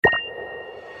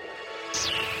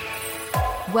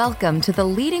Welcome to the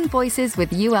Leading Voices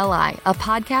with ULI, a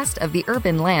podcast of the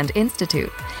Urban Land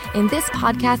Institute. In this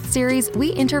podcast series, we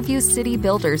interview city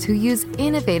builders who use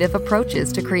innovative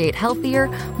approaches to create healthier,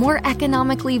 more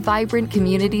economically vibrant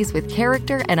communities with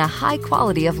character and a high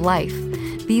quality of life.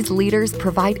 These leaders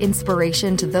provide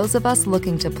inspiration to those of us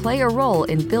looking to play a role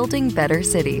in building better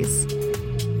cities.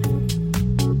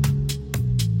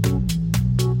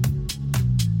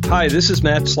 Hi, this is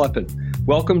Matt Slepin.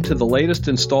 Welcome to the latest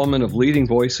installment of Leading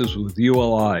Voices with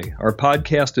ULI, our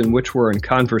podcast in which we're in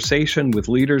conversation with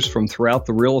leaders from throughout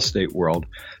the real estate world,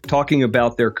 talking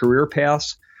about their career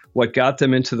paths, what got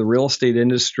them into the real estate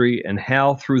industry, and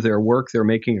how, through their work, they're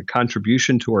making a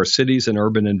contribution to our cities and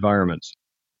urban environments.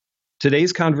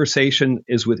 Today's conversation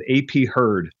is with AP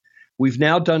Hurd. We've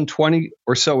now done 20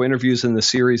 or so interviews in the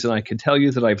series, and I can tell you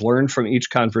that I've learned from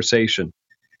each conversation.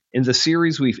 In the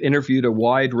series, we've interviewed a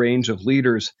wide range of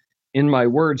leaders, in my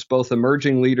words, both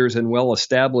emerging leaders and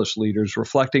well-established leaders,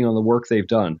 reflecting on the work they've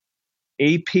done.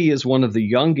 AP is one of the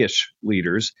youngish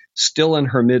leaders, still in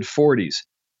her mid-40s.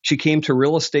 She came to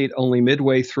real estate only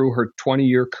midway through her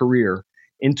 20-year career,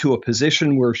 into a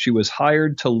position where she was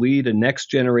hired to lead a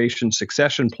next-generation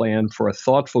succession plan for a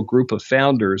thoughtful group of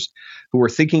founders who were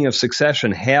thinking of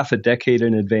succession half a decade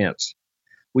in advance.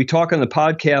 We talk on the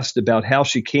podcast about how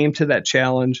she came to that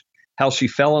challenge, how she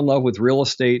fell in love with real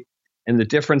estate, and the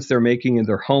difference they're making in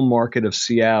their home market of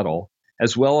Seattle,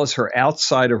 as well as her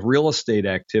outside of real estate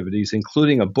activities,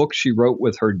 including a book she wrote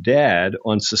with her dad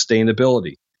on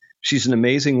sustainability. She's an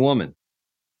amazing woman.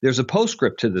 There's a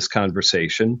postscript to this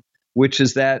conversation, which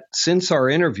is that since our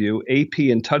interview,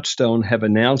 AP and Touchstone have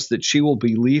announced that she will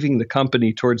be leaving the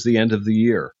company towards the end of the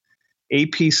year.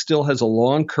 AP still has a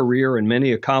long career and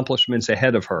many accomplishments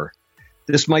ahead of her.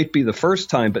 This might be the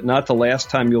first time, but not the last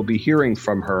time you'll be hearing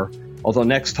from her, although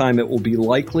next time it will be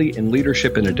likely in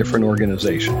leadership in a different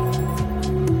organization.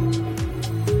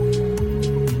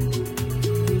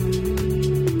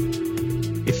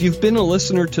 If you've been a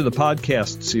listener to the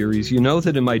podcast series, you know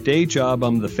that in my day job,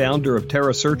 I'm the founder of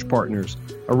Terra Search Partners,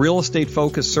 a real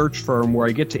estate-focused search firm where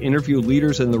I get to interview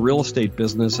leaders in the real estate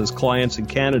business as clients and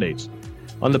candidates.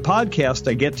 On the podcast,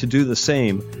 I get to do the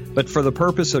same, but for the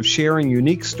purpose of sharing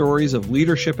unique stories of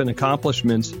leadership and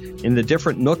accomplishments in the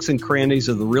different nooks and crannies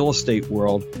of the real estate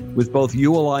world with both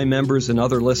ULI members and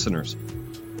other listeners.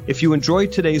 If you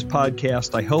enjoyed today's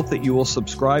podcast, I hope that you will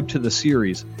subscribe to the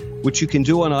series, which you can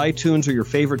do on iTunes or your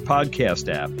favorite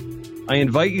podcast app. I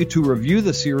invite you to review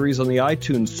the series on the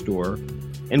iTunes Store,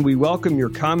 and we welcome your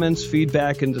comments,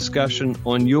 feedback, and discussion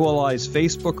on ULI's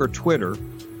Facebook or Twitter,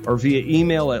 or via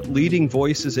email at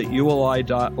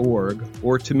leadingvoices@uli.org,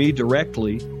 or to me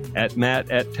directly at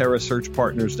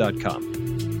matt@terrasearchpartners.com.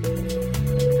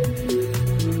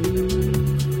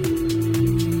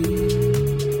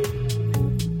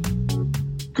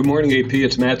 Good morning, AP.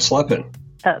 It's Matt Slepin.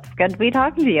 It's good to be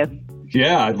talking to you.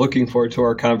 Yeah, looking forward to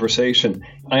our conversation.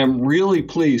 I am really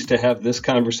pleased to have this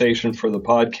conversation for the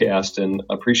podcast and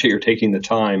appreciate your taking the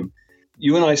time.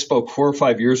 You and I spoke 4 or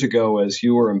 5 years ago as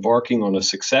you were embarking on a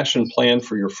succession plan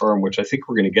for your firm, which I think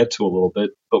we're going to get to a little bit,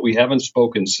 but we haven't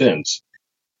spoken since.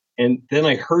 And then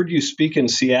I heard you speak in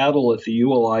Seattle at the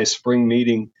ULI spring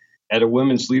meeting at a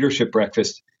women's leadership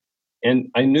breakfast.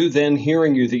 And I knew then,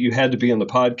 hearing you, that you had to be on the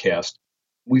podcast.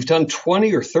 We've done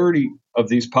 20 or 30 of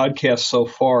these podcasts so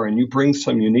far, and you bring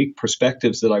some unique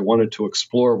perspectives that I wanted to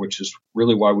explore, which is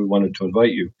really why we wanted to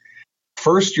invite you.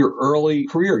 First, your early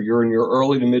career. You're in your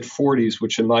early to mid-40s,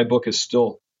 which in my book is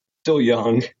still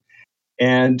young.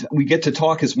 And we get to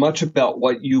talk as much about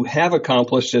what you have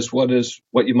accomplished as what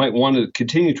you might want to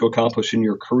continue to accomplish in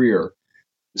your career.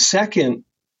 Second,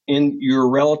 in your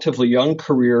relatively young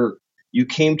career, you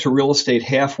came to real estate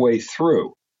halfway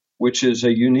through, which is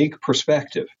a unique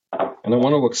perspective. And I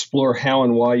want to explore how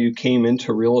and why you came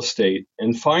into real estate.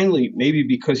 And finally, maybe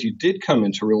because you did come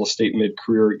into real estate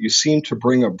mid-career, you seem to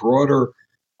bring a broader,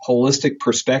 holistic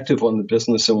perspective on the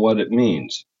business and what it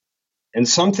means. And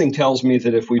something tells me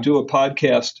that if we do a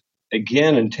podcast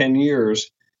again in 10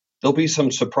 years, there'll be some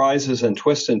surprises and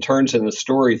twists and turns in the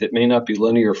story that may not be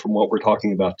linear from what we're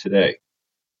talking about today.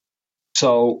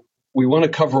 So we want to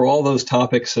cover all those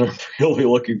topics, and I'm really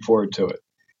looking forward to it.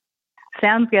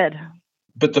 Sounds good.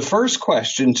 But the first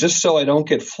question, just so I don't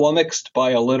get flummoxed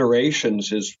by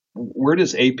alliterations, is where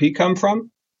does AP come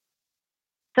from?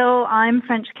 So I'm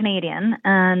French Canadian,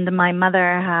 and my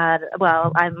mother had,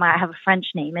 I have a French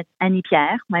name. It's Annie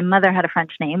Pierre. My mother had a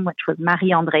French name, which was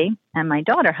Marie André, and my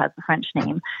daughter has a French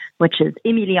name, which is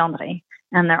Émilie André.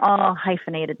 and they're all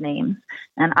hyphenated names.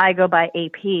 And I go by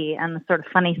AP, and the sort of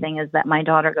funny thing is that my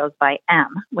daughter goes by M,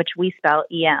 which we spell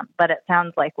EM, but it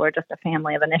sounds like we're just a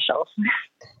family of initials.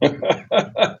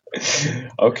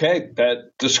 Okay,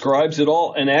 that describes it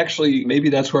all. And actually, maybe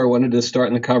that's where I wanted to start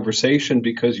in the conversation,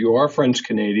 because you are French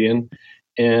Canadian.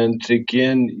 And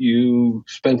again, you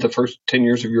spent the first 10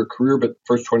 years of your career, but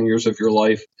first 20 years of your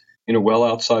life, well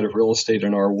outside of real estate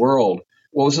in our world.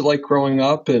 What was it like growing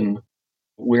up, and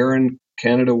where in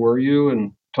Canada were you?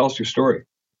 And tell us your story.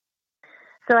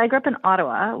 So I grew up in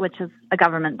Ottawa, which is a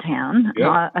government town, Yep.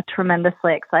 a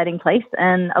tremendously exciting place.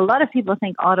 And a lot of people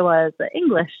think Ottawa is an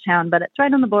English town, but it's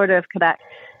right on the border of Quebec.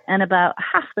 And about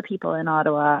half the people in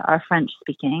Ottawa are French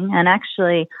speaking. And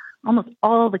actually, almost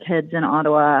all the kids in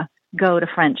Ottawa go to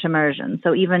French immersion.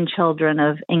 So even children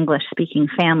of English speaking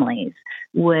families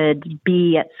would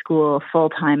be at school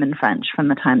full-time in French from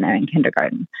the time they're in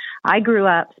kindergarten. I grew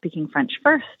up speaking French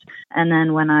first, and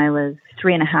then when I was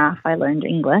 3.5, I learned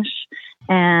English.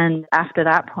 And after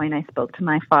that point, I spoke to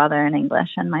my father in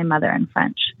English and my mother in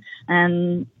French.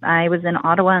 And I was in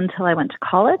Ottawa until I went to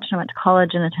college. I went to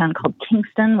college in a town called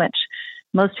Kingston, which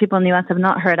most people in the U.S. have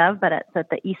not heard of, but it's at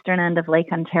the eastern end of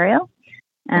Lake Ontario.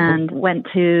 And went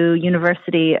to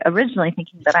university originally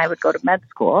thinking that I would go to med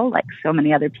school, like so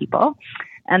many other people,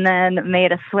 and then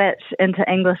made a switch into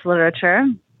English literature,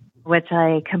 which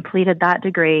I completed that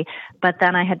degree. But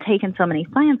then I had taken so many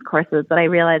science courses that I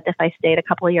realized if I stayed a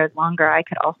couple of years longer, I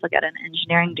could also get an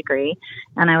engineering degree.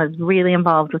 And I was really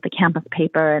involved with the campus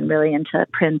paper and really into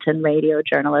print and radio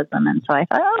journalism. And so I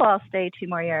thought, I'll stay 2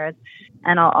 more years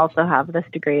and I'll also have this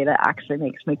degree that actually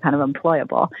makes me kind of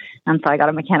employable. And so I got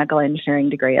a mechanical engineering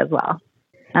degree as well.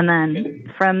 And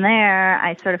then from there,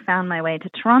 I sort of found my way to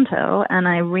Toronto, and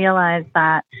I realized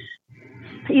that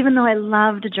even though I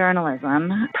loved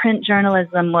journalism, print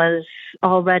journalism was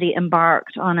already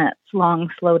embarked on its long,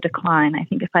 slow decline. I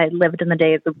think if I had lived in the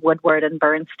days of Woodward and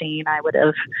Bernstein, I would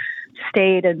have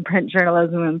stayed in print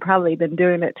journalism and probably been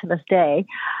doing it to this day.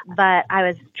 But I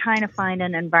was trying to find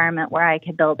an environment where I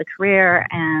could build a career,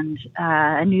 and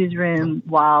a newsroom,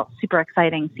 while super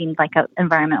exciting, seemed like an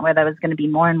environment where there was going to be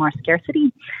more and more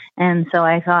scarcity. And so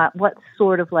I thought, what's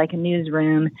sort of like a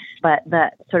newsroom, but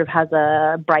that sort of has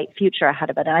a bright future ahead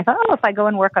of it? And I thought, if I go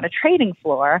and work on a trading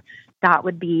floor, that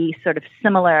would be sort of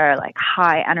similar, like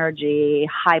high energy,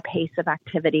 high pace of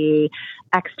activity,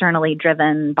 externally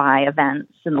driven by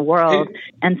events in the world.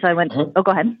 And so I went, go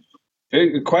ahead.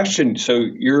 Good question. So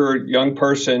you're a young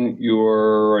person,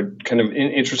 you're kind of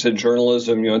interested in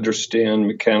journalism, you understand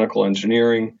mechanical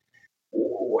engineering.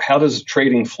 How does a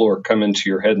trading floor come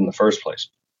into your head in the first place?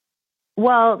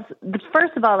 Well,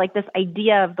 first of all, like this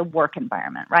idea of the work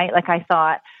environment, right? Like I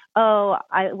thought,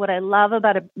 what I love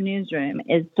about a newsroom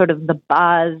is sort of the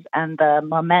buzz and the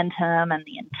momentum and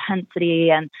the intensity,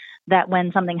 and that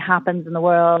when something happens in the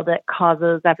world, it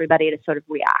causes everybody to sort of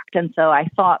react. And so I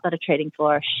thought that a trading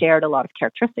floor shared a lot of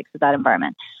characteristics of that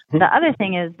environment. The other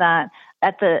thing is that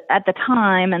at the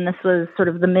time, and this was sort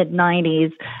of the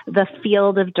mid-90s, the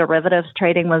field of derivatives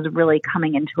trading was really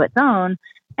coming into its own.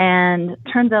 And it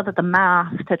turns out that the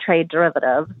math to trade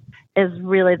derivatives is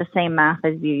really the same math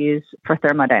as you use for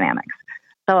thermodynamics.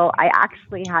 So I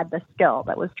actually had the skill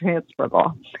that was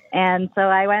transferable. And so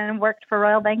I went and worked for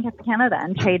Royal Bank of Canada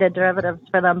and traded derivatives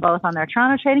for them both on their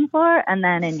Toronto trading floor and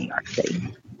then in New York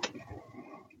City.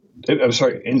 I'm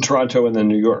sorry, in Toronto and then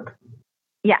New York?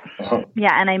 Yeah.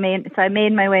 Yeah. And I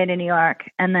made my way to New York.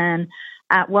 And then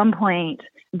at one point,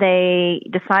 they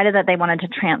decided that they wanted to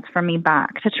transfer me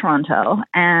back to Toronto,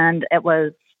 and it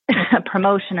was a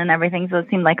promotion and everything, so it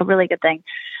seemed like a really good thing.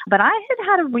 But I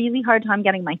had a really hard time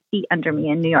getting my feet under me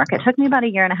in New York. It took me about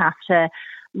 1.5 years to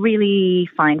really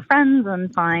find friends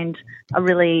and find a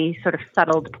really sort of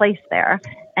settled place there.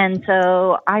 And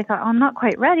so I thought, I'm not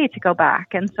quite ready to go back.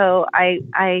 And so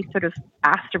I sort of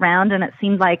asked around, and it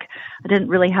seemed like I didn't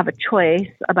really have a choice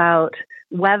about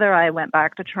whether I went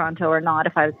back to Toronto or not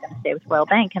if I was going to stay with Royal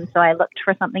Bank. And so I looked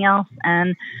for something else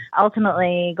and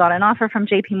ultimately got an offer from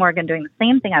JP Morgan doing the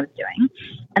same thing I was doing.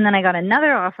 And then I got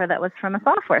another offer that was from a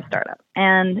software startup.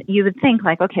 And you would think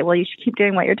like, okay, well, you should keep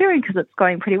doing what you're doing because it's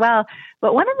going pretty well.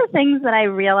 But one of the things that I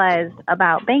realized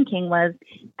about banking was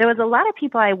there was a lot of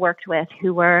people I worked with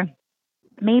who were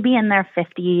maybe in their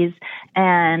 50s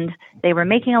and they were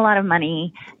making a lot of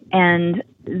money and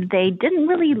they didn't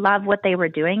really love what they were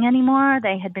doing anymore.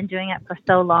 They had been doing it for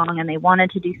so long and they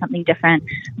wanted to do something different,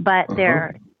 but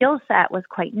their skill set was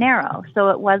quite narrow. So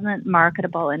it wasn't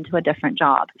marketable into a different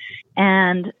job.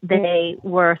 And they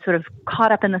were sort of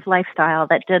caught up in this lifestyle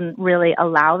that didn't really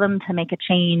allow them to make a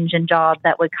change in job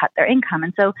that would cut their income.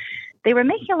 And so they were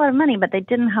making a lot of money, but they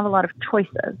didn't have a lot of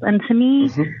choices. And to me,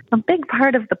 a big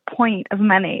part of the point of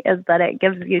money is that it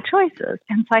gives you choices.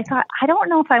 And so I thought, I don't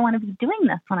know if I want to be doing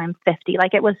this when I'm 50.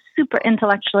 Like, it was super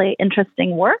intellectually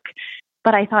interesting work,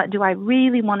 but I thought, do I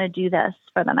really want to do this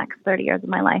for the next 30 years of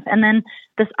my life? And then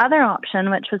this other option,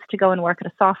 which was to go and work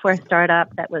at a software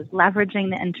startup that was leveraging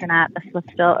the internet. This was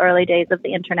still early days of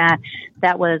the internet.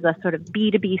 That was a sort of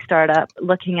B2B startup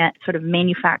looking at sort of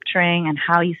manufacturing and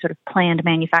how you sort of planned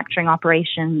manufacturing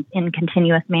operations in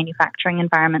continuous manufacturing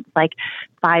environments like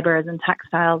fibers and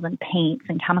textiles and paints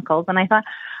and chemicals. And I thought,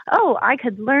 oh, I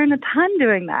could learn a ton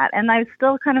doing that. And I was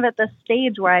still kind of at this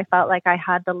stage where I felt like I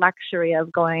had the luxury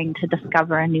of going to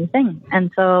discover a new thing. And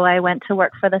so I went to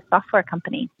work for this software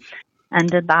company and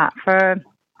did that for,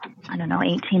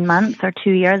 18 months or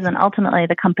 2 years. And ultimately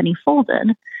the company folded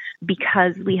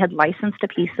because we had licensed a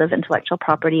piece of intellectual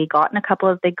property, gotten a couple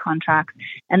of big contracts,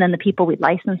 and then the people we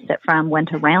licensed it from went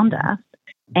around us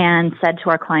and said to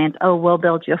our clients, oh, we'll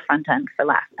build you a front end for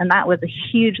less. And that was a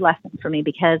huge lesson for me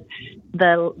because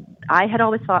I had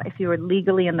always thought if you were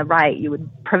legally in the right, you would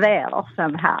prevail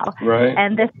somehow. Right.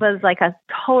 And this was like a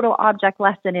total object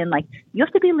lesson in like, you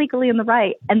have to be legally in the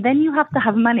right, and then you have to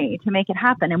have money to make it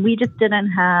happen. And we just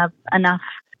didn't have enough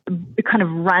kind of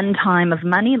runtime of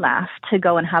money left to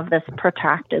go and have this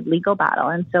protracted legal battle.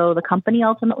 And so the company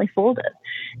ultimately folded.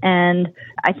 And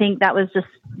I think that was just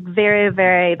very,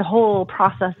 very, the whole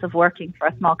process of working for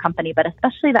a small company, but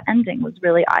especially the ending was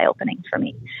really eye-opening for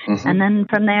me. And then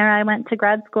from there, I went to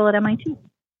grad school at MIT.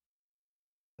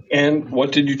 And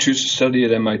what did you choose to study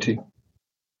at MIT?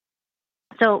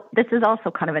 So this is also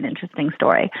kind of an interesting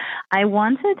story. I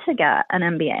wanted to get an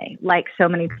MBA, like so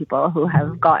many people who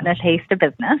have gotten a taste of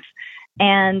business.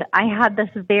 And I had this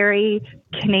very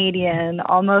Canadian,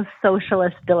 almost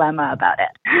socialist dilemma about it.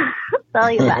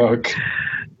 Tell you that. Okay.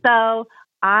 So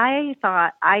I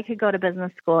thought I could go to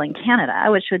business school in Canada,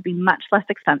 which would be much less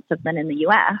expensive than in the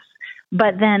US.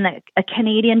 But then a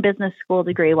Canadian business school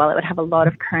degree, while it would have a lot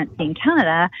of currency in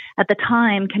Canada, at the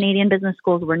time, Canadian business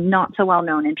schools were not so well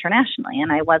known internationally. And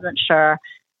I wasn't sure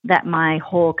that my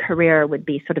whole career would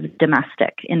be sort of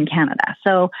domestic in Canada.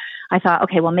 So I thought,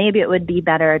 okay, well, maybe it would be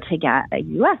better to get a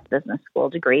U.S. business school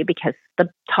degree because the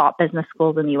top business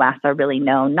schools in the U.S. are really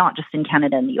known, not just in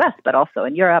Canada and the U.S., but also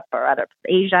in Europe or other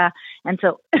Asia. And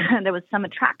so there was some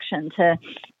attraction to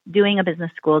doing a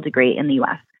business school degree in the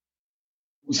U.S.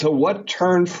 So what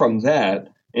turned from that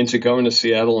into going to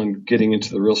Seattle and getting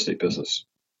into the real estate business?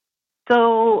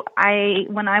 So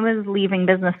when I was leaving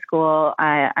business school,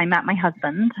 I met my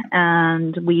husband,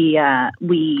 and we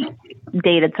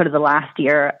dated sort of the last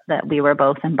year that we were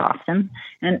both in Boston.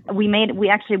 And we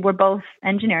actually were both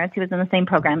engineers. He was in the same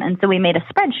program. And so we made a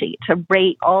spreadsheet to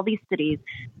rate all these cities.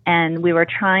 And we were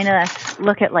trying to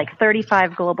look at like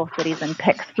 35 global cities and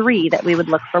pick 3 that we would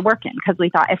look for work in. Because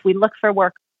we thought if we look for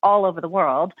work all over the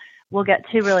world, we'll get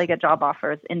 2 really good job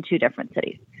offers in 2 different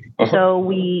cities. So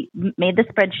we made the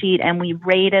spreadsheet and we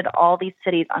rated all these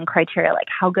cities on criteria like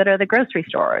how good are the grocery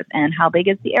stores and how big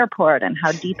is the airport and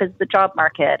how deep is the job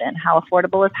market and how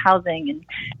affordable is housing and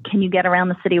can you get around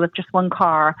the city with just one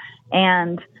car.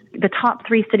 And the top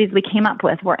 3 cities we came up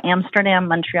with were Amsterdam,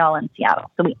 Montreal, and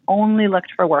Seattle. So we only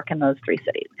looked for work in those 3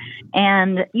 cities.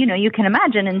 And, you can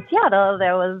imagine in Seattle,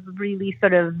 there was really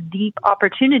sort of deep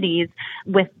opportunities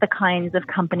with the kinds of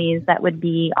companies that would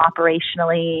be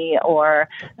operationally or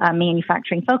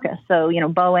manufacturing focused. So,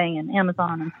 Boeing and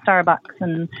Amazon and Starbucks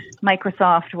and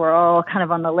Microsoft were all kind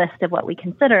of on the list of what we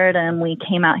considered. And we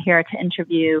came out here to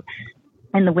interview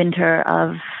in the winter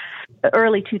of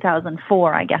early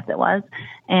 2004, I guess it was.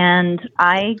 And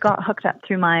I got hooked up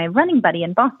through my running buddy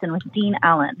in Boston with Dean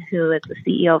Allen, who is the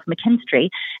CEO of McKinstry.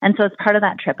 And so as part of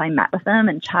that trip, I met with him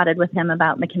and chatted with him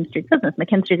about McKinstry's business.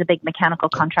 McKinstry is a big mechanical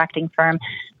contracting firm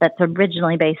that's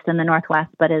originally based in the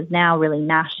Northwest, but is now really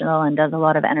national and does a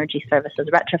lot of energy services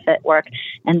retrofit work.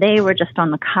 And they were just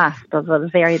on the cusp of a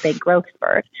very big growth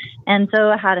spurt. And so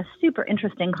I had a super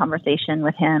interesting conversation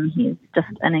with him. He's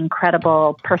just an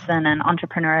incredible person and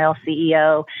entrepreneurial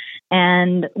CEO.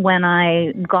 And when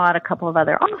I got a couple of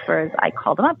other offers, I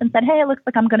called him up and said, hey, it looks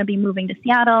like I'm going to be moving to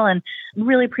Seattle and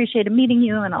really appreciated meeting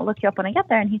you. And I'll look you up when I get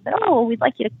there. And he said, oh, we'd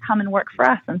like you to come and work for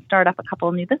us and start up a couple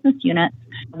of new business units.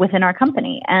 within our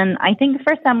company. And I think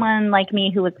for someone like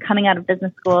me who was coming out of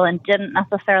business school and didn't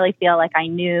necessarily feel like I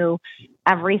knew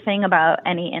everything about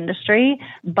any industry,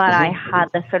 but I had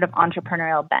this sort of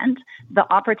entrepreneurial bent, the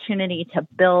opportunity to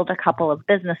build a couple of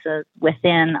businesses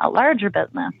within a larger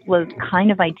business was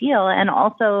kind of ideal. And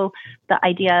also the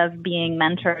idea of being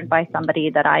mentored by somebody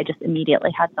that I just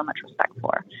immediately had so much respect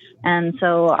for. And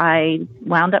so I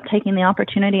wound up taking the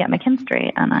opportunity at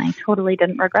McKinstry, and I totally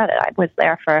didn't regret it. I was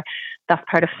there for the best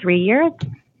part of 3 years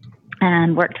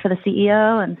and worked for the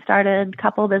CEO and started a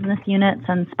couple business units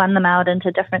and spun them out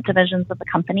into different divisions of the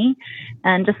company,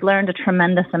 and just learned a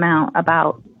tremendous amount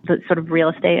about the sort of real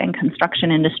estate and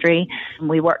construction industry.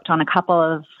 We worked on a couple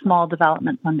of small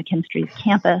developments on McKinstry's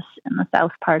campus in the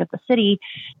south part of the city.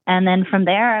 And then from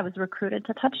there, I was recruited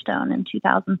to Touchstone in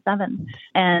 2007.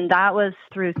 And that was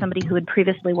through somebody who had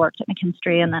previously worked at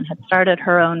McKinstry and then had started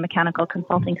her own mechanical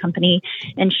consulting company.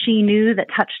 And she knew that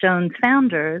Touchstone's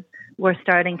founders were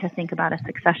starting to think about a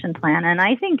succession plan. And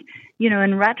I think,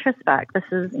 in retrospect, this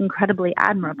is incredibly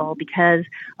admirable because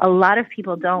a lot of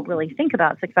people don't really think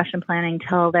about succession planning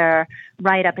till they're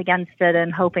right up against it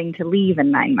and hoping to leave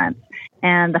in 9 months.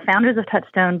 And the founders of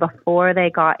Touchstone, before they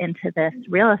got into this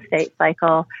real estate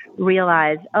cycle,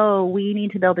 realized, we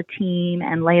need to build a team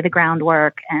and lay the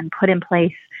groundwork and put in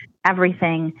place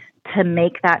everything to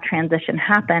make that transition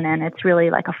happen. And it's really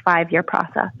like a 5-year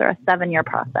process or a 7-year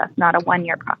process, not a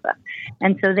 1-year process.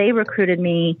 And so they recruited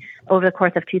me over the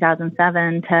course of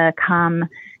 2007 to come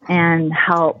and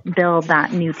help build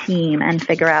that new team and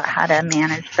figure out how to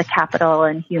manage the capital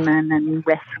and human and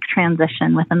risk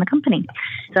transition within the company.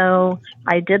 So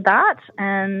I did that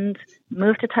and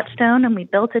moved to Touchstone, and we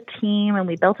built a team and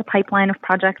we built a pipeline of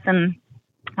projects. And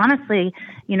honestly,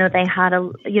 they had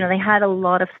a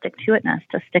lot of stick-to-itness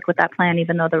to stick with that plan,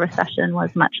 even though the recession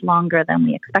was much longer than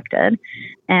we expected.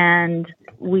 And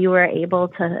we were able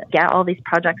to get all these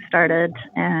projects started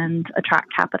and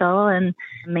attract capital and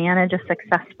manage a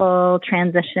successful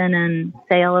transition and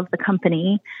sale of the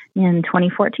company in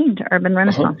 2014 to Urban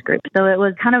Renaissance Group. So it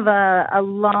was kind of a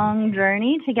long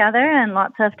journey together and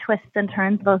lots of twists and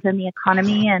turns, both in the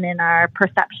economy and in our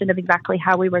perception of exactly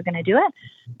how we were going to do it.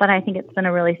 But I think it's been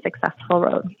a really successful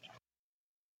road.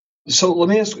 So let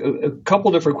me ask a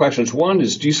couple different questions. One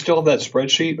is, do you still have that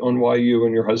spreadsheet on why you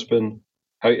and your husband,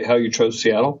 how you chose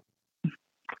Seattle?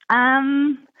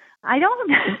 I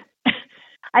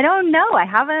don't know. I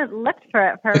haven't looked for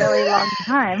it for a really long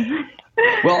time.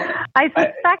 Well, I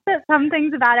suspect that some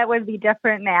things about it would be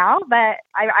different now, but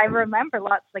I remember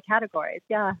lots of the categories.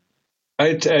 Yeah.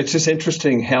 It's just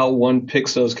interesting how one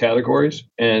picks those categories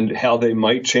and how they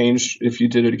might change if you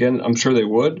did it again. I'm sure they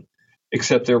would,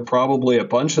 except there are probably a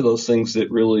bunch of those things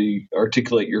that really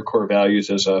articulate your core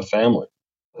values as a family.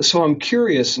 So I'm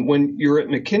curious, when you're at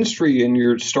McKinstry and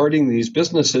you're starting these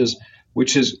businesses,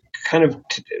 which is kind of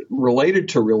related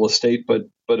to real estate, but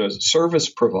a service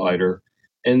provider,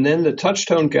 and then the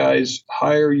Touchstone guys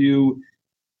hire you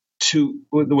to,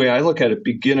 the way I look at it,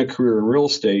 begin a career in real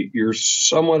estate. You're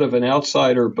somewhat of an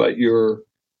outsider, but you're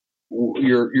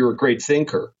a great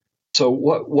thinker. So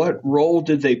what role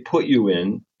did they put you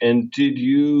in? And did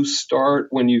you start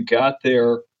when you got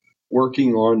there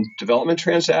working on development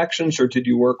transactions, or did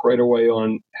you work right away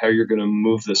on how you're going to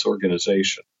move this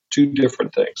organization? Two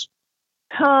different things.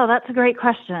 Oh, that's a great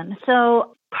question.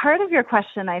 So part of your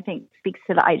question, I think, speaks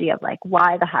to the idea of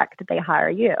why the heck did they hire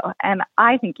you? And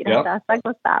I think you have to ask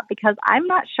with that, because I'm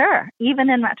not sure. Even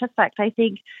in retrospect, I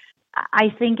think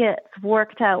it's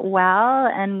worked out well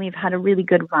and we've had a really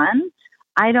good run.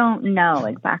 I don't know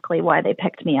exactly why they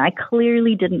picked me. I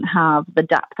clearly didn't have the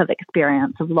depth of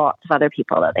experience of lots of other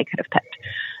people that they could have picked.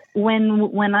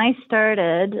 When I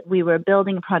started, we were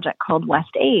building a project called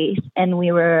West 8th, and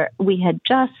we had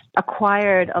just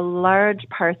acquired a large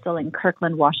parcel in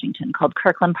Kirkland, Washington called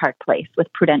Kirkland Park Place with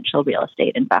Prudential Real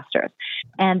Estate Investors.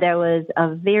 And there was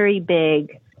a very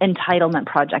big entitlement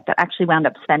project that actually wound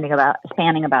up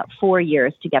spanning about 4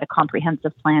 years to get a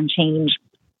comprehensive plan change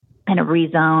and a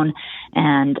rezone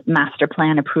and master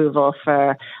plan approval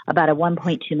for about a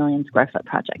 1.2 million square foot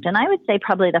project. And I would say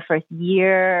probably the first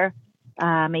year,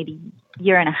 maybe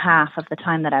year and a half of the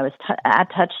time that I was at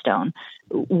Touchstone,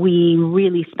 we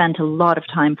really spent a lot of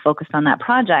time focused on that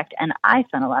project. And I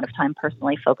spent a lot of time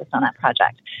personally focused on that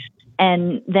project.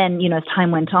 And then, as time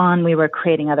went on, we were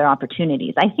creating other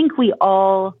opportunities. I think we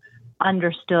all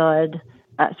understood,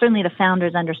 certainly the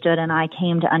founders understood, and I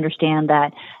came to understand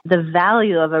that the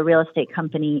value of a real estate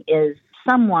company is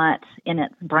somewhat in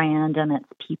its brand and its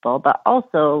people, but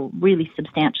also really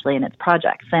substantially in its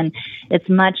projects. And it's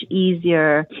much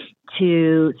easier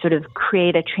to sort of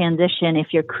create a transition if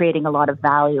you're creating a lot of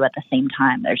value at the same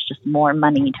time. There's just more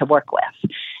money to work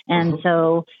with. And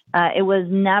so there was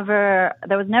never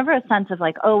a sense of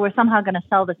like, oh, we're somehow going to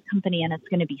sell this company and it's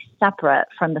going to be separate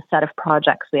from the set of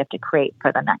projects we have to create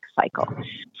for the next cycle.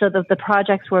 So the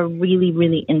projects were really,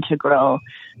 really integral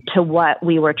to what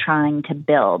we were trying to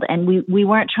build. And we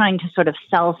weren't trying to sort of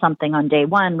sell something on day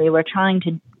one. We were trying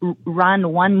to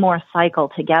run one more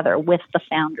cycle together with the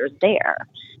founders there,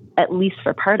 at least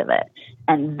for part of it.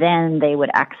 And then they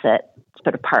would exit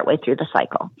sort of partway through the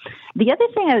cycle. The other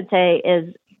thing I would say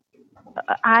is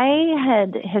I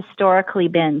had historically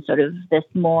been sort of this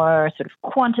more sort of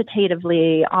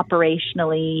quantitatively,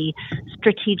 operationally,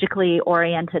 strategically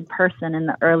oriented person in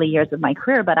the early years of my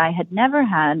career, but I had never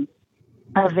had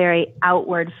a very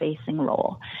outward-facing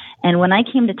role. And when I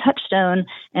came to Touchstone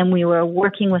and we were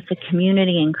working with the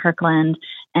community in Kirkland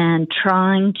and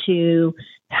trying to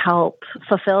help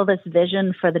fulfill this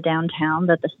vision for the downtown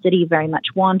that the city very much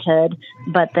wanted,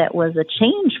 but that was a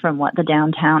change from what the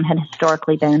downtown had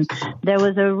historically been, there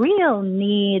was a real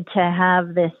need to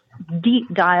have this deep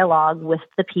dialogue with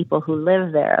the people who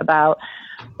live there about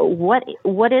what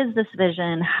is this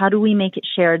vision? How do we make it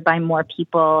shared by more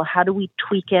people? How do we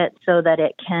tweak it so that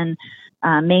it can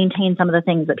maintain some of the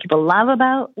things that people love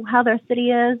about how their city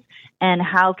is? And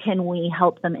how can we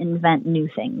help them invent new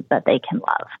things that they can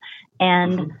love?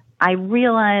 And I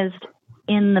realized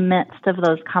in the midst of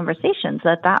those conversations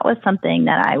that was something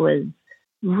that I was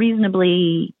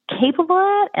reasonably capable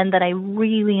at and that I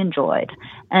really enjoyed.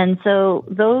 And so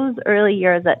those early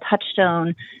years at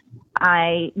Touchstone,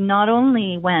 I not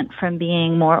only went from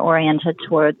being more oriented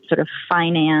towards sort of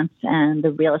finance and the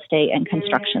real estate and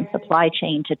construction supply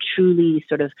chain to truly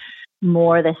sort of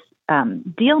more this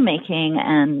deal making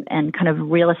and kind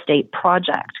of real estate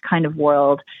project kind of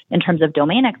world in terms of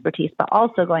domain expertise, but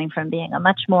also going from being a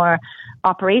much more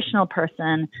operational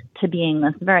person to being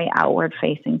this very outward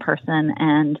facing person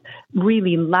and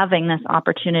really loving this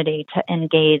opportunity to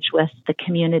engage with the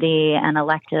community and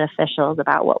elected officials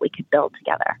about what we could build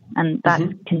together. And that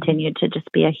continued to just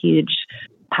be a huge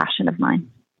passion of mine.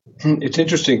 It's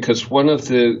interesting because one of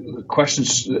the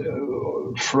questions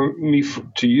from me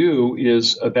to you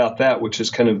is about that, which is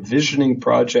kind of visioning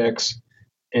projects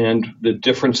and the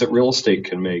difference that real estate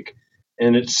can make.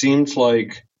 And it seems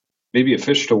like maybe a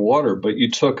fish to water, but you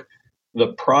took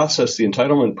the process, the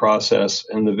entitlement process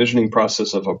and the visioning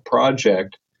process of a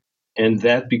project, and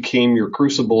that became your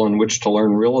crucible in which to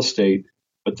learn real estate.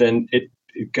 But then it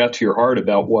got to your heart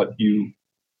about what you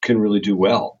can really do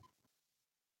well.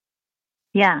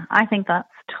 Yeah, I think that's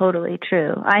totally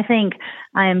true. I think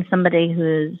I am somebody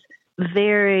who's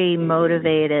very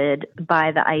motivated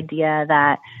by the idea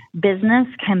that business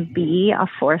can be a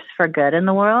force for good in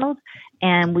the world.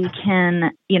 And we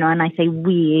can, and I say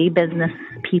we, business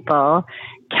people,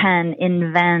 can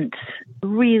invent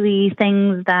really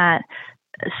things that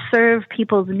serve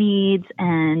people's needs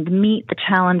and meet the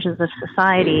challenges of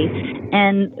society.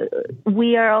 And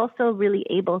we are also really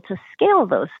able to scale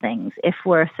those things if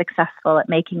we're successful at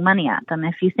making money at them.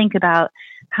 If you think about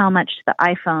how much the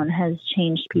iPhone has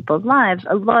changed people's lives,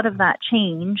 a lot of that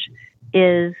change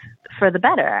is for the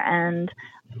better. And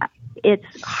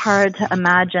it's hard to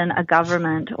imagine a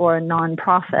government or a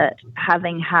nonprofit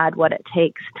having had what it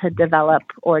takes to develop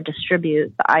or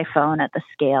distribute the iPhone at the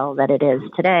scale that it is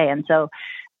today. And so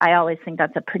I always think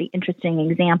that's a pretty interesting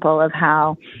example of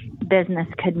how business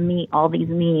could meet all these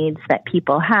needs that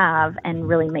people have and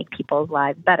really make people's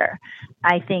lives better.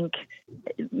 I think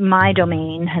my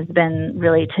domain has been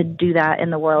really to do that in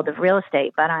the world of real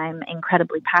estate, but I'm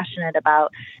incredibly passionate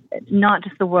about not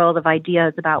just the world of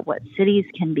ideas about what cities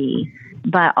can be,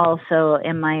 but also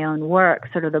in my own work,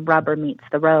 sort of the rubber meets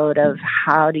the road of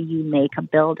how do you make a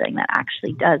building that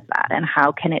actually does that, and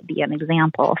how can it be an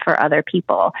example for other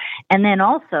people? And then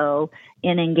also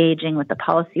in engaging with the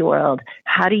policy world,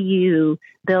 how do you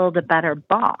build a better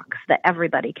box that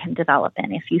everybody can develop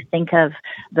in? If you think of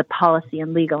the policy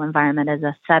and legal environment as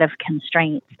a set of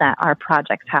constraints that our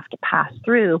projects have to pass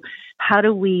through, how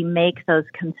do we make those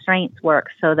constraints work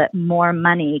so that more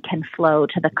money can flow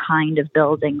to the kind of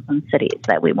buildings and cities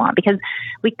that we want? Because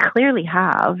we clearly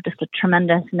have just a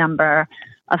tremendous number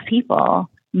of people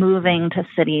moving to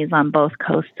cities on both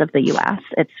coasts of the U.S.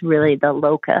 It's really the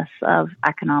locus of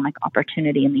economic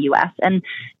opportunity in the U.S. And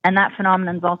that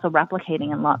phenomenon is also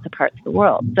replicating in lots of parts of the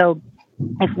world. So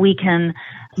if we can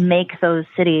make those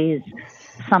cities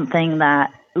something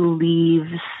that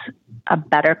leaves a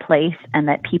better place and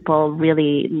that people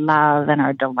really love and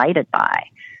are delighted by,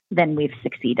 then we've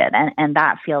succeeded. And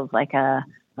that feels like a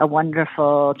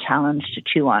wonderful challenge to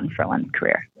chew on for one's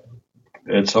career.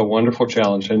 It's a wonderful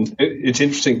challenge. And it's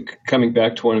interesting coming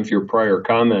back to one of your prior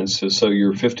comments. So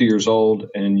you're 50 years old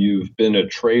and you've been a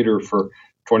trader for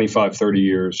 25, 30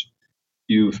 years.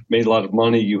 You've made a lot of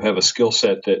money. You have a skill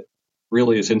set that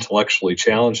really is intellectually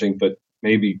challenging, but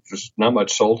maybe there's not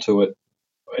much soul to it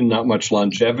and not much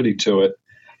longevity to it.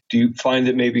 Do you find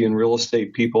that maybe in real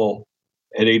estate, people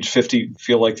at age 50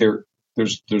 feel like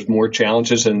there's more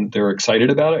challenges and they're excited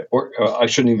about it? Or I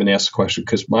shouldn't even ask the question,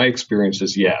 because my experience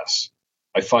is yes.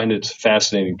 I find it's a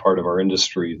fascinating part of our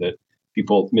industry that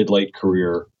people mid-late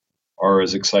career are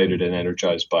as excited and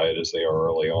energized by it as they are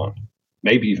early on.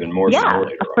 Maybe even more so later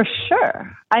on. For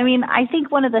sure. I mean, I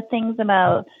think one of the things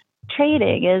about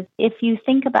trading is if you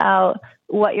think about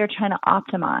what you're trying to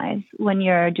optimize when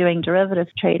you're doing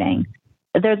derivatives trading,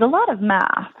 there's a lot of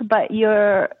math, but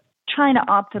you're trying to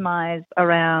optimize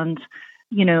around,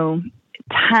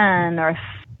 10 or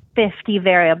 50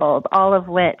 variables, all of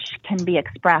which can be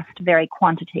expressed very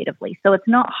quantitatively. So it's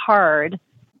not hard.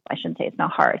 I shouldn't say it's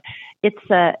not hard.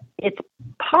 It's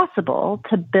possible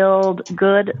to build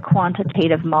good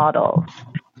quantitative models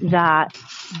that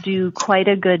do quite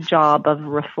a good job of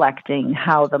reflecting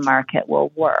how the market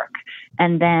will work,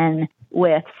 and then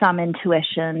with some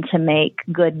intuition to make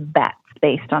good bets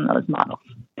based on those models.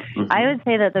 Mm-hmm. I would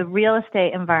say that the real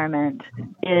estate environment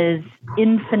is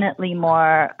infinitely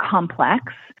more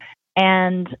complex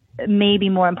and maybe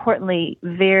more importantly,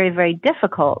 very, very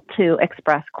difficult to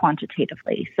express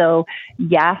quantitatively. So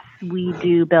yes, we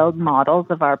do build models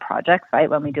of our projects, right,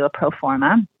 when we do a pro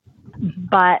forma,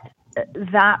 but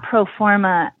that pro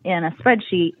forma in a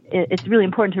spreadsheet, it's really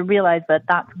important to realize that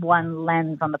that's one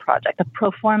lens on the project. The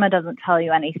pro forma doesn't tell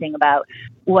you anything about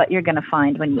what you're going to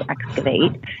find when you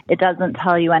excavate. It doesn't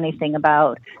tell you anything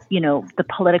about, the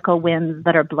political winds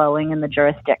that are blowing in the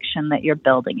jurisdiction that you're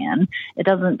building in. It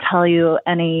doesn't tell you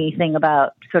anything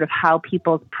about sort of how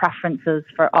people's preferences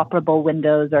for operable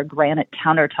windows or granite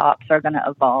countertops are going to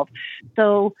evolve.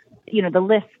 So, the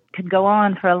list could go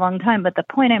on for a long time, but the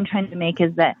point I'm trying to make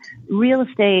is that real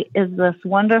estate is this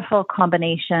wonderful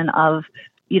combination of,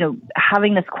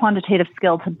 having this quantitative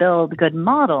skill to build good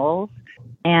models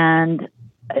and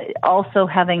also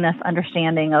having this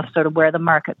understanding of sort of where the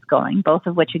market's going, both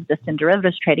of which exist in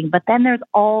derivatives trading. But then there's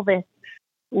all this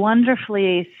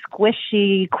wonderfully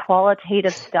squishy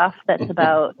qualitative stuff that's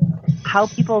about how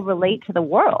people relate to the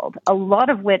world, a lot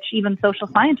of which even social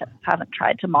scientists haven't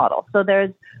tried to model. So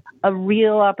there's a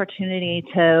real opportunity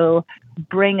to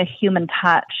bring a human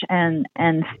touch and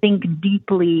think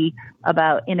deeply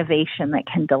about innovation that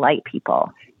can delight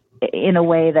people in a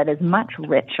way that is much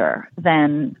richer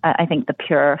than, I think, the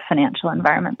pure financial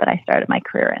environment that I started my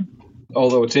career in.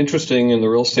 Although it's interesting, in the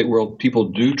real estate world, people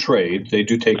do trade, they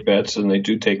do take bets, and they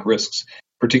do take risks,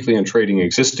 particularly in trading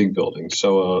existing buildings.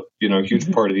 So, a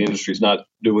huge part of the industry is not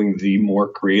doing the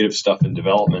more creative stuff in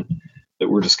development that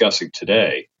we're discussing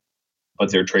today,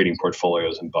 but they're trading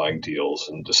portfolios and buying deals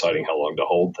and deciding how long to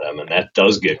hold them. And that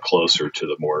does get closer to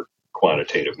the more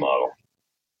quantitative model.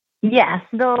 Yes,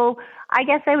 though I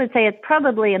guess I would say it's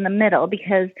probably in the middle,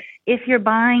 because if you're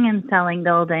buying and selling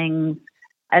buildings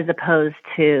as opposed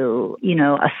to,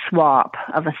 a swap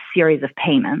of a series of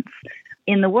payments,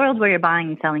 in the world where you're buying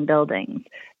and selling buildings,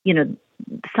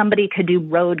 somebody could do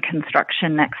road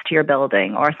construction next to your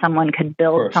building, or someone could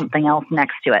build something else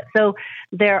next to it. So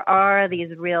there are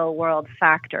these real world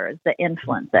factors that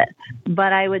influence it.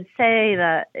 But I would say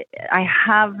that I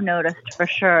have noticed for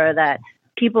sure that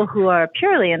people who are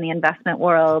purely in the investment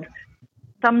world,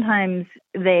 sometimes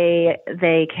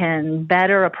they can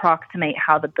better approximate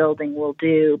how the building will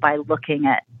do by looking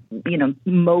at,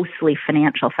 mostly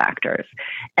financial factors.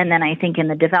 And then I think in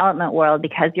the development world,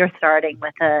 because you're starting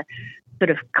with a sort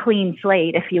of clean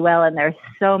slate, if you will, and there's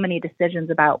so many decisions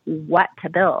about what to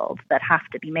build that have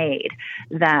to be made,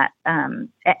 that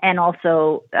and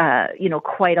also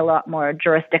quite a lot more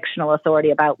jurisdictional authority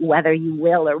about whether you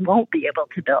will or won't be able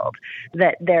to build,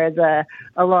 that there's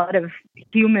a lot of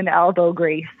human elbow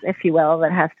grease, if you will,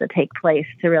 that has to take place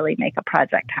to really make a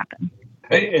project happen.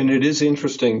 And it is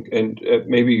interesting, and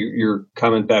maybe your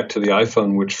comment back to the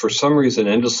iPhone, which for some reason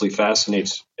endlessly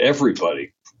fascinates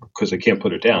everybody because they can't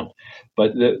put it down.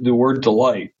 But the word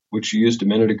delight, which you used a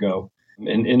minute ago,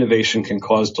 and innovation can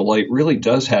cause delight, really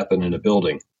does happen in a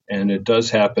building. And it does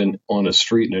happen on a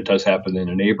street, and it does happen in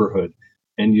a neighborhood.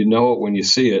 And you know it when you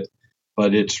see it,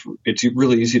 but it's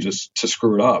really easy to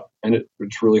screw it up, and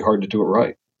it's really hard to do it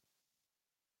right.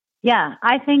 Yeah,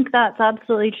 I think that's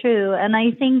absolutely true. And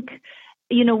I think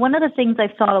one of the things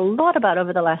I've thought a lot about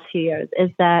over the last few years is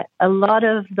that a lot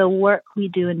of the work we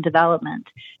do in development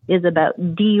is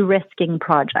about de-risking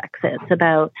projects. It's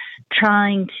about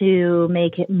trying to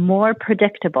make it more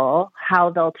predictable how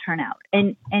they'll turn out.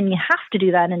 And you have to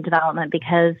do that in development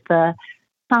because the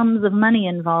sums of money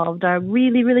involved are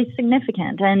really, really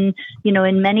significant. And,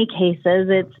 in many cases,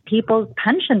 it's people's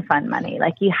pension fund money.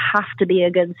 Like, you have to be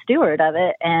a good steward of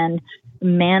it and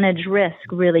manage risk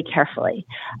really carefully.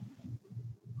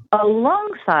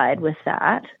 Alongside with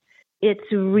that, it's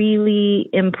really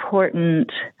important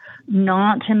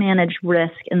not to manage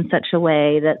risk in such a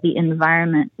way that the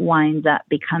environment winds up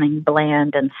becoming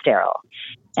bland and sterile.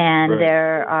 And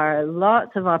There are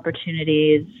lots of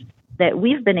opportunities that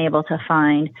we've been able to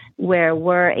find where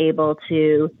we're able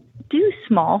to do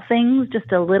small things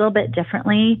just a little bit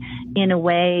differently in a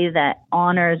way that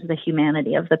honors the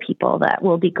humanity of the people that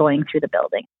will be going through the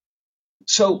building.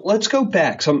 So let's go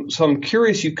back. So I'm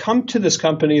curious, you come to this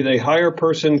company, they hire a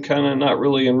person kind of not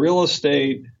really in real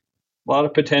estate, a lot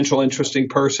of potential interesting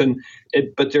person,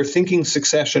 but they're thinking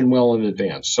succession well in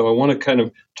advance. So I want to kind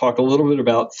of talk a little bit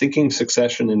about thinking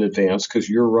succession in advance, because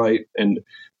you're right. And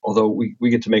although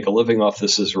we get to make a living off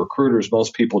this as recruiters,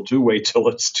 most people do wait till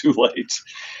it's too late.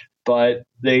 But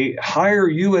they hire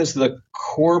you as the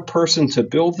core person to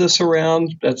build this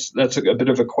around. That's a bit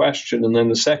of a question. And then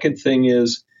the second thing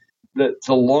is that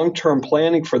the long-term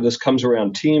planning for this comes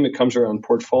around team, it comes around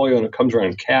portfolio, and it comes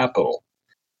around capital.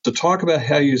 So talk about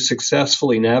how you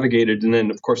successfully navigated, and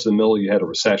then, of course, in the middle you had a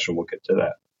recession. We'll get to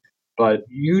that. But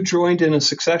you joined in a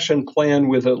succession plan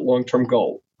with a long-term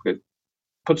goal.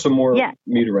 Put some more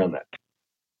meat around that.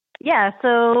 Yeah,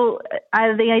 so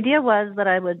the idea was that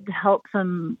I would help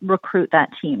them recruit that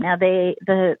team. Now,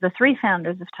 the three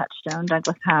founders of Touchstone,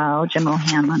 Douglas Howe, Jim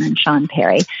O'Hanlon, and Sean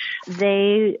Perry,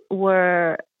 they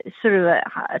were sort of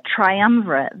a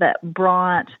triumvirate that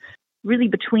brought really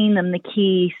between them the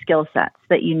key skill sets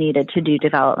that you needed to do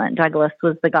development. Douglas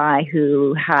was the guy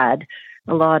who had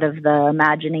a lot of the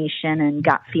imagination and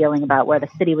gut feeling about where the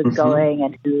city was going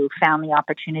and who found the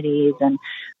opportunities and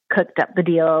cooked up the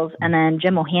deals. And then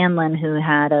Jim O'Hanlon, who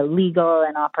had a legal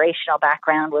and operational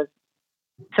background, was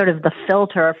sort of the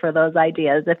filter for those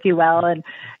ideas, if you will, and,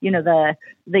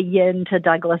 the yin to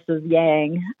Douglas's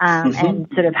yang, and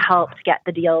sort of helped get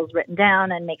the deals written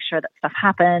down and make sure that stuff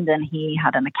happened. And he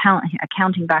had an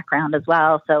accounting background as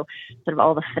well. So sort of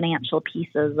all the financial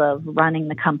pieces of running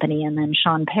the company. And then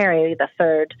Sean Perry, the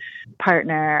third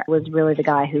partner, was really the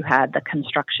guy who had the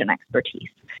construction expertise.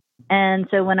 And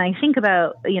so when I think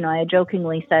about, I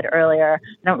jokingly said earlier,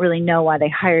 I don't really know why they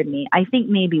hired me. I think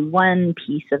maybe one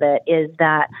piece of it is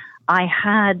that I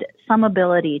had some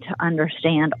ability to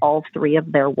understand all three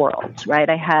of their worlds, right?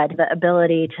 I had the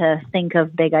ability to think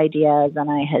of big ideas, and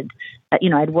I had,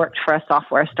 I'd worked for a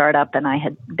software startup, and I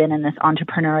had been in this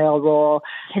entrepreneurial role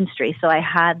history. So I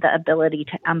had the ability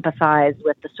to empathize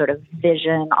with the sort of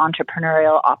vision,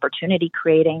 entrepreneurial opportunity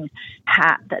creating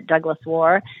hat that Douglas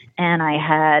wore. And I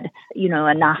had,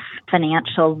 enough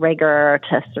financial rigor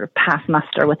to sort of pass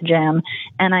muster with Jim.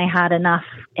 And I had enough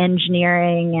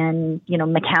engineering and,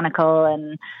 mechanical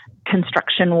and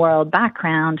construction world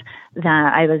background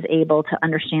that I was able to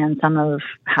understand some of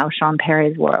how Sean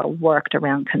Perry's world worked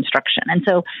around construction. And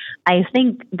so I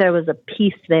think there was a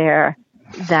piece there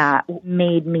that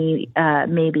made me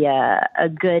maybe a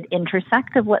good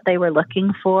intersect of what they were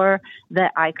looking for,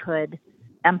 that I could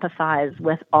empathize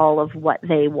with all of what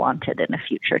they wanted in a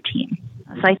future team.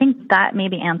 So I think that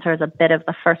maybe answers a bit of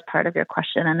the first part of your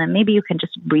question. And then maybe you can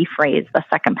just rephrase the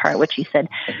second part, which you said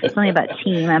something about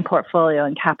team and portfolio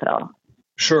and capital.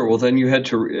 Sure. Well, then you had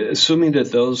to, assuming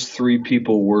that those three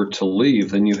people were to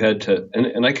leave, then you had to,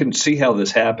 and I can see how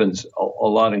this happens a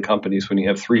lot in companies when you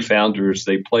have three founders,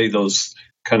 they play those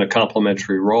kind of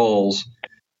complementary roles,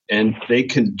 and they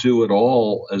can do it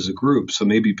all as a group. So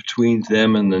maybe between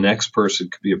them and the next person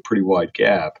could be a pretty wide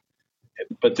gap.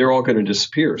 But they're all going to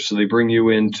disappear. So they bring you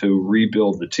in to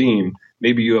rebuild the team.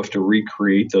 Maybe you have to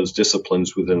recreate those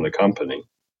disciplines within the company.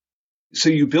 So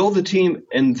you build the team,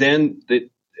 and then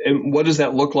and what does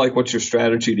that look like? What's your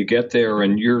strategy to get there?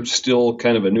 And you're still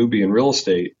kind of a newbie in real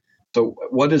estate. So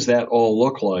what does that all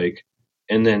look like?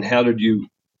 And then how did you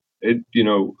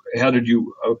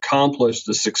accomplish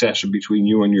the succession between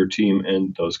you and your team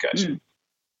and those guys?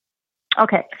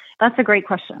 Okay, that's a great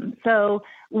question. So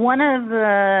one of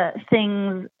the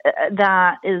things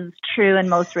that is true in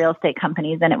most real estate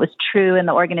companies, and it was true in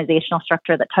the organizational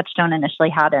structure that Touchstone initially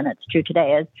had, and it's true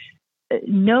today, is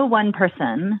no one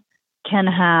person can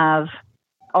have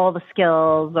all the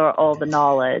skills or all the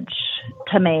knowledge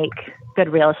to make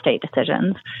good real estate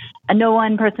decisions. And no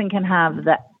one person can have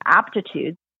the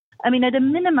aptitude I mean, at a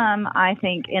minimum, I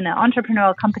think in an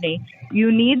entrepreneurial company,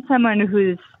 you need someone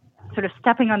who's sort of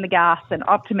stepping on the gas and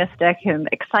optimistic and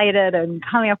excited and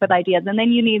coming up with ideas. And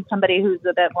then you need somebody who's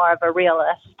a bit more of a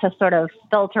realist to sort of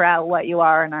filter out what you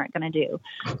are and aren't going to do.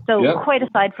 So quite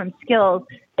aside from skills,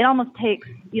 it almost takes,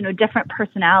 different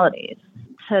personalities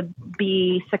to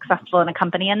be successful in a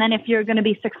company. And then if you're going to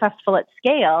be successful at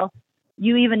scale,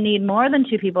 you even need more than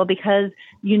two people because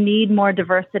you need more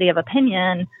diversity of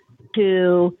opinion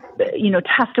to,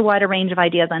 test a wider range of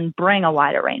ideas and bring a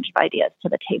wider range of ideas to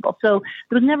the table. So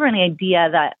there was never any idea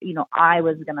that, I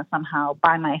was going to somehow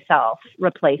by myself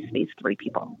replace these three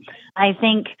people. I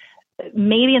think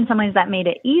maybe in some ways that made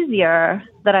it easier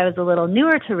that I was a little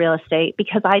newer to real estate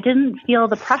because I didn't feel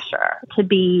the pressure to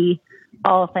be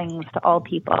all things to all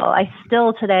people. I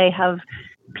still today have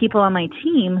people on my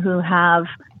team who have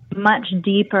much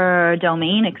deeper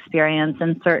domain experience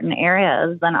in certain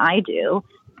areas than I do.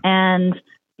 And,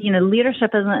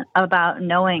 leadership isn't about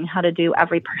knowing how to do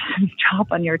every person's job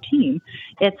on your team.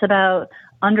 It's about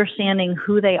understanding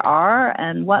who they are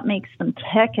and what makes them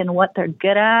tick and what they're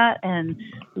good at and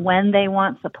when they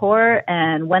want support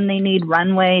and when they need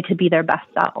runway to be their best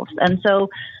selves. And so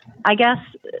I guess,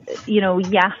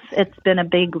 yes, it's been a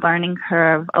big learning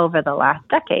curve over the last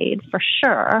decade for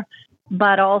sure.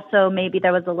 But also maybe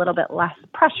there was a little bit less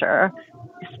pressure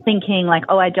thinking like,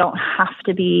 I don't have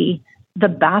to be the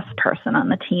best person on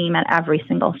the team at every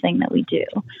single thing that we do.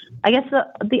 I guess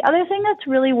the other thing that's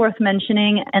really worth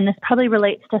mentioning, and this probably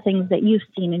relates to things that you've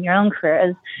seen in your own career,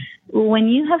 is when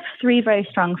you have three very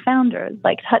strong founders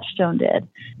like Touchstone did,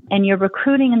 and you're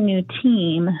recruiting a new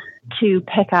team to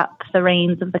pick up the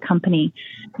reins of the company,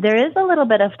 there is a little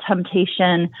bit of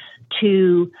temptation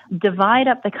to divide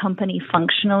up the company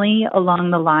functionally along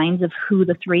the lines of who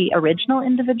the three original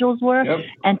individuals were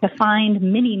and to find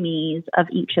mini-me's of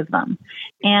each of them.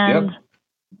 And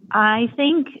I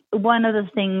think one of the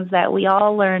things that we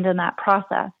all learned in that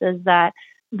process is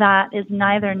that is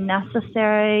neither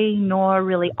necessary nor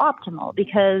really optimal,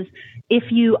 because if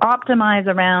you optimize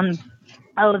around,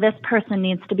 this person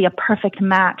needs to be a perfect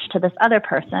match to this other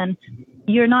person,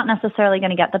 you're not necessarily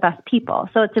going to get the best people.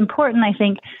 So it's important, I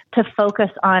think, to focus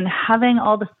on having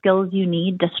all the skills you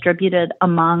need distributed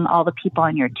among all the people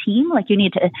on your team. Like you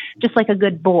need to, just like a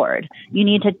good board, you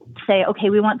need to say, okay,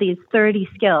 we want these 30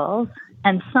 skills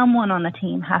and someone on the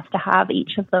team has to have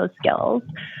each of those skills.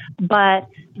 But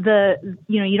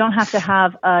you don't have to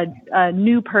have a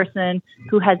new person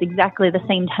who has exactly the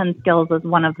same 10 skills as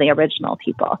one of the original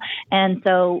people. And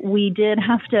so we did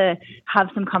have to have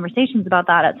some conversations about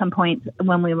that at some point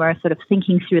when we were sort of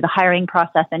thinking through the hiring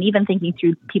process and even thinking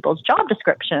through people's job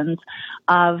descriptions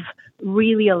of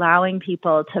really allowing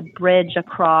people to bridge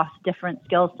across different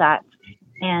skill sets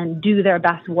and do their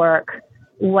best work,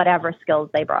 whatever skills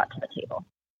they brought to the table.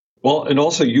 Well, and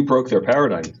also you broke their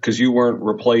paradigm because you weren't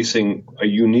replacing a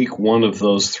unique one of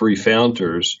those three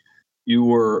founders. You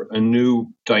were a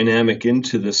new dynamic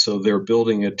into this, so they're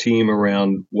building a team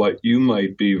around what you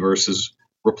might be versus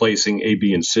replacing A,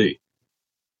 B, and C.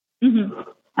 Mm-hmm.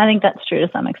 I think that's true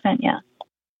to some extent, yeah.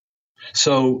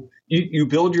 So you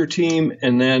build your team,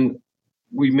 and then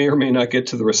we may or may not get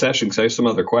to the recession because I have some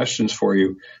other questions for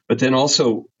you. But then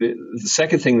also the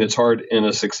second thing that's hard in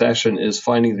a succession is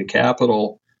finding the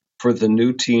capital for the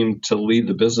new team to lead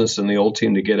the business and the old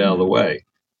team to get out of the way.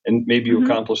 And maybe you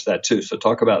accomplished that too. So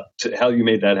talk about how you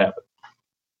made that happen.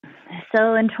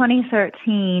 So in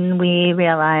 2013, we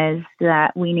realized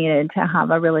that we needed to have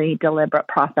a really deliberate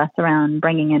process around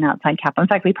bringing in outside capital. In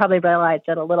fact, we probably realized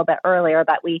it a little bit earlier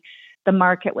that the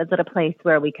market was at a place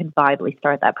where we could viably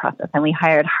start that process. And we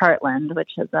hired Heartland,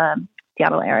 which is a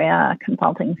Seattle area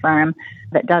consulting firm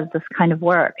that does this kind of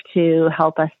work to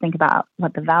help us think about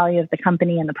what the value of the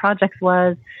company and the projects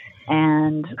was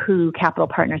and who capital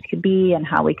partners could be and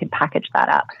how we could package that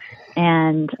up.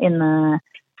 And in the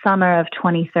summer of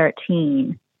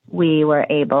 2013, we were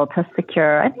able to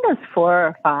secure, I think it was 4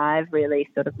 or 5 really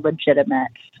sort of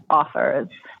legitimate offers.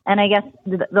 And I guess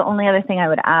the only other thing I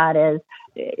would add is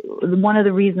one of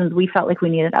the reasons we felt like we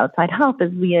needed outside help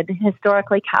is we had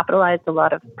historically capitalized a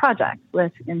lot of projects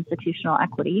with institutional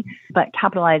equity, but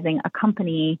capitalizing a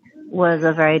company was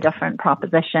a very different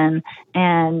proposition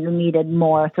and needed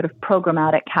more sort of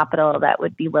programmatic capital that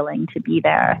would be willing to be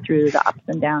there through the ups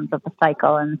and downs of the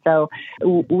cycle. And so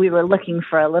we were looking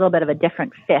for a little bit of a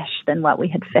different fish than what we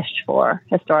had fished for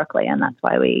historically. And that's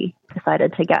why we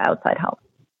decided to get outside help.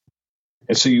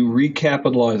 And so you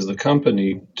recapitalized the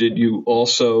company.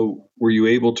 Were you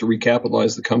able to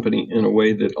recapitalize the company in a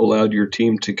way that allowed your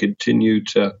team to continue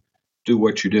to do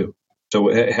what you do?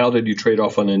 So how did you trade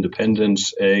off on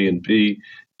independence, A, and B,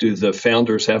 do the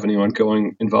founders have any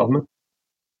ongoing involvement?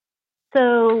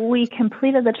 So we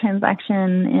completed the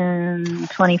transaction in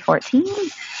 2014,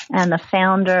 and the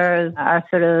founders are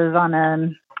sort of on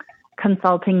a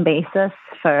consulting basis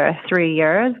for 3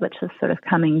 years, which is sort of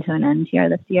coming to an end here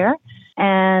this year.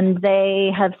 And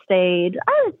they have stayed,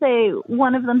 I would say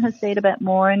one of them has stayed a bit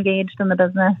more engaged in the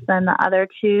business than the other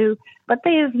two, but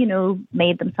they've,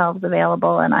 made themselves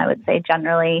available. And I would say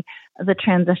generally the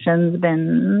transition's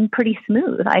been pretty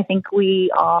smooth. I think we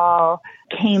all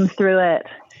came through it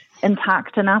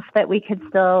intact enough that we could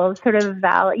still sort of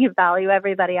value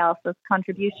everybody else's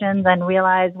contributions and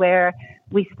realize where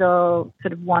we still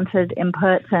sort of wanted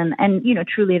input and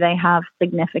truly they have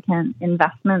significant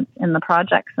investments in the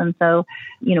projects. And so,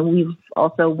 we've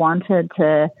also wanted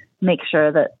to make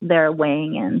sure that they're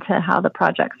weighing into how the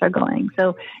projects are going.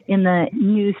 So in the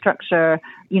new structure,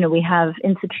 we have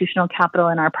institutional capital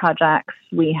in our projects.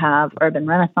 We have Urban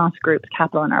Renaissance Group's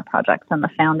capital in our projects, and the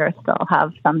founders still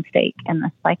have some stake in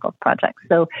the cycle project.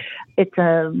 So it's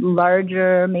a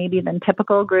larger, maybe than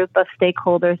typical group of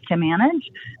stakeholders to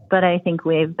manage, but I think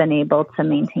we've been able to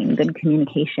maintain good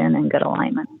communication and good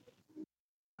alignment.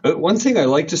 One thing I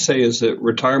like to say is that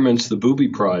retirement's the booby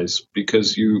prize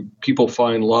because people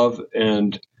find love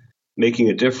and making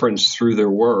a difference through their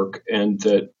work, and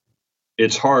that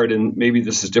it's hard. And maybe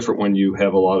this is different when you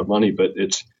have a lot of money, but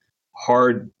it's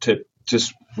hard to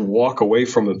just walk away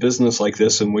from a business like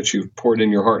this in which you've poured in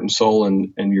your heart and soul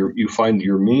and you find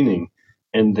your meaning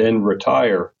and then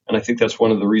retire. And I think that's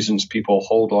one of the reasons people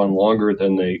hold on longer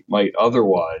than they might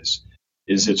otherwise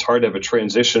is it's hard to have a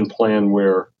transition plan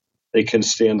where they can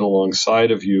stand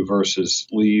alongside of you versus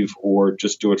leave or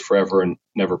just do it forever and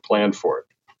never plan for it.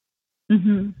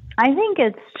 Mm-hmm. I think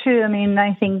it's true. I mean,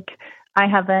 I think I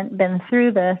haven't been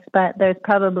through this, but there's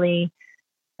probably,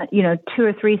 2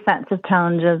 or 3 sets of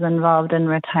challenges involved in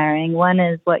retiring. One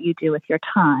is what you do with your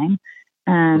time.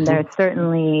 And there's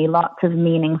certainly lots of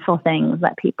meaningful things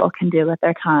that people can do with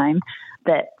their time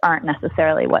that aren't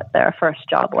necessarily what their first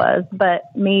job was. But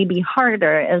maybe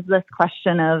harder is this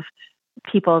question of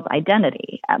people's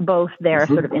identity, both their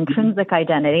sort of intrinsic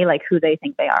identity, like who they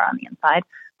think they are on the inside,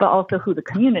 but also who the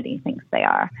community thinks they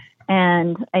are.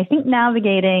 And I think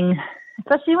navigating,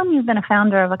 especially when you've been a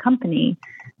founder of a company,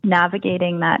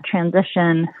 navigating that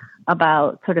transition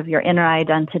about sort of your inner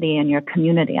identity and your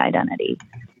community identity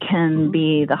can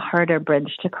be the harder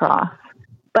bridge to cross.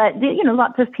 But,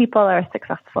 lots of people are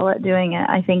successful at doing it.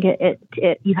 I think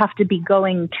you have to be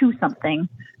going to something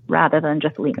rather than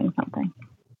just leaving something.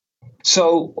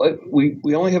 So we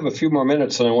only have a few more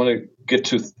minutes, and I want to get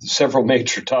to several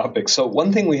major topics. So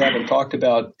one thing we haven't talked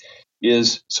about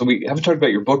is, so we haven't talked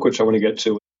about your book, which I want to get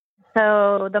to.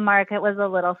 So the market was a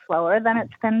little slower than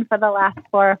it's been for the last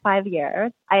 4 or 5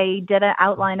 years. I did an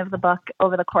outline of the book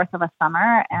over the course of a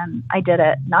summer, and I did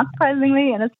it, not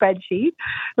surprisingly, in a spreadsheet.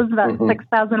 It was about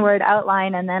 6,000 word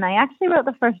outline. And then I actually wrote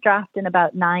the first draft in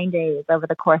about 9 days over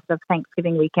the course of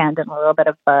Thanksgiving weekend and a little bit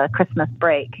of the Christmas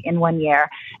break in 1 year,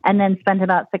 and then spent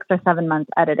about 6 or 7 months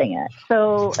editing it.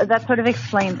 So that sort of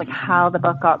explains how the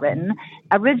book got written.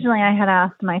 Originally, I had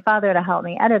asked my father to help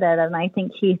me edit it, and I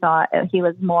think he thought he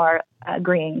was more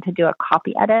agreeing to do a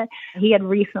copy edit. He had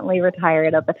recently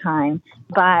retired at the time,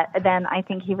 but then I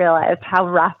think he realized how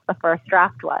rough the first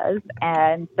draft was.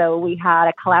 And so we had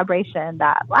a collaboration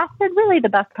that lasted really the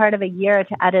best part of a year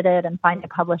to edit it and find a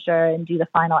publisher and do the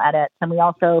final edits. And we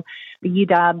also, the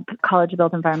UW College of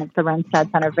Built Environments, the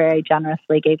Runstad Center, very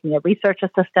generously gave me a research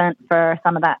assistant for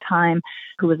some of that time,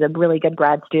 who was a really good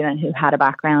grad student who had a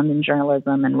background in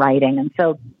journalism and writing. And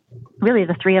so really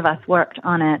the 3 of us worked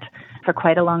on it for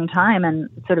quite a long time and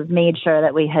sort of made sure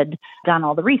that we had done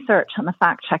all the research and the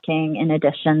fact checking in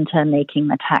addition to making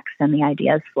the text and the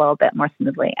ideas flow a bit more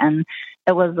smoothly. And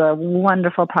it was a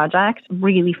wonderful project,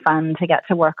 really fun to get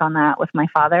to work on that with my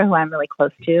father, who I'm really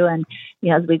close to. And,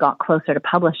 as we got closer to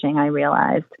publishing, I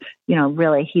realized,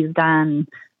 really he's done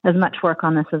as much work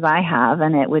on this as I have,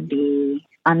 and it would be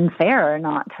unfair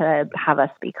not to have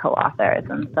us be co-authors.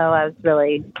 And so I was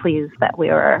really pleased that we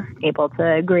were able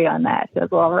to agree on that. He was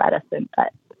a little reticent,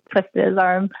 but twisted his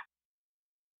arm.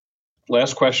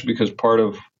 Last question, because part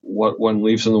of what one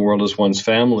leaves in the world is one's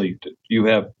family. You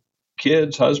have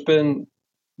kids, husband,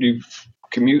 you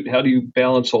commute. How do you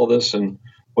balance all this, and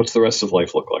what's the rest of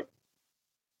life look like?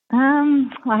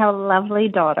 I have a lovely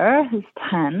daughter who's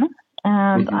 10,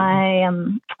 and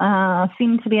I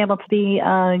seem to be able to be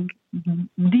a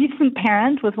decent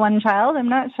parent with one child. I'm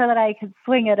not sure that I could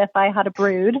swing it if I had a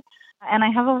brood. And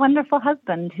I have a wonderful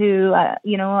husband who,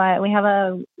 we have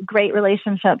a great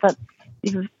relationship that's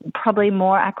He's probably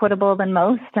more equitable than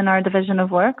most in our division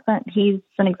of work, but he's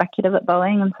an executive at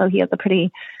Boeing, and so he has a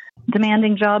pretty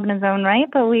demanding job in his own right.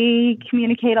 But we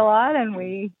communicate a lot, and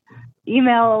we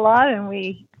email a lot, and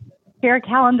we share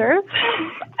calendars,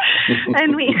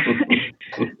 and we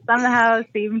somehow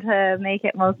seem to make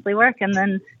it mostly work. And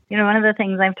then, one of the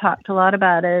things I've talked a lot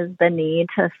about is the need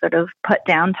to sort of put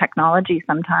down technology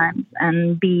sometimes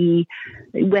and be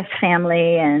with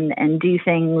family and do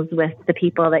things with the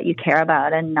people that you care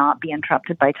about and not be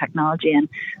interrupted by technology. And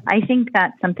I think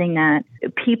that's something that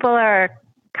people are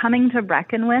coming to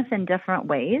reckon with in different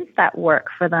ways that work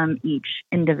for them each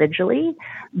individually,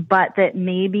 but that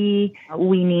maybe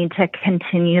we need to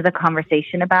continue the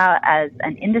conversation about as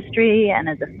an industry and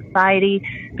as a society,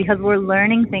 because we're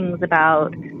learning things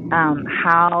about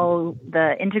how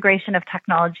the integration of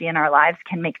technology in our lives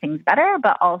can make things better,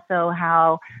 but also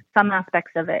how some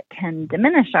aspects of it can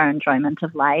diminish our enjoyment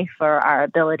of life or our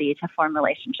ability to form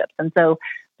relationships. And so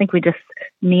I think we just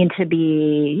need to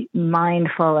be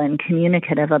mindful and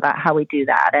communicative about how we do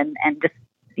that, and just,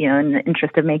 in the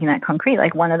interest of making that concrete.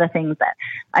 Like, one of the things that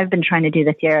I've been trying to do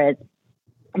this year is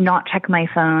not check my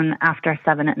phone after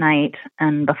 7 at night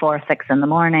and before 6 in the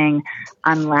morning,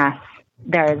 unless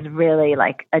there is really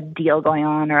like a deal going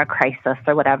on or a crisis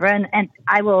or whatever. And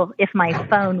I will, if my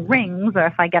phone rings or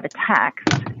if I get a text,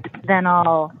 then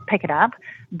I'll pick it up.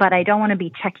 But I don't want to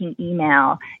be checking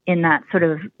email in that sort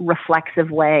of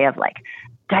reflexive way of like,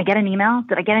 did I get an email?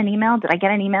 Did I get an email? Did I get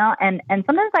an email? And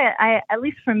sometimes I at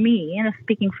least for me,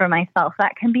 speaking for myself,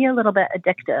 that can be a little bit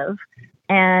addictive.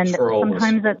 And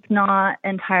sometimes it's not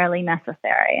entirely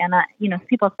necessary. And,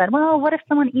 people have said, well, what if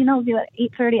someone emails you at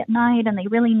 8:30 at night and they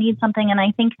really need something? And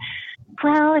I think,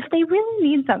 well, if they really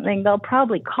need something, they'll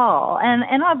probably call. And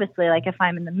obviously, like if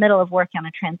I'm in the middle of working on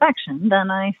a transaction, then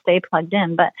I stay plugged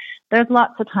in. But there's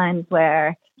lots of times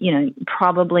where,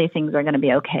 probably things are going to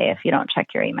be okay if you don't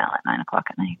check your email at 9 o'clock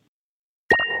at night.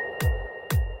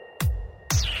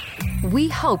 We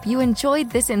hope you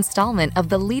enjoyed this installment of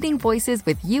the Leading Voices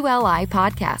with ULI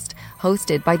podcast,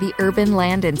 hosted by the Urban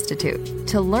Land Institute.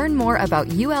 To learn more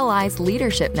about ULI's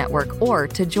leadership network or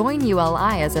to join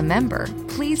ULI as a member,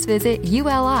 please visit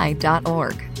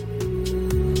uli.org.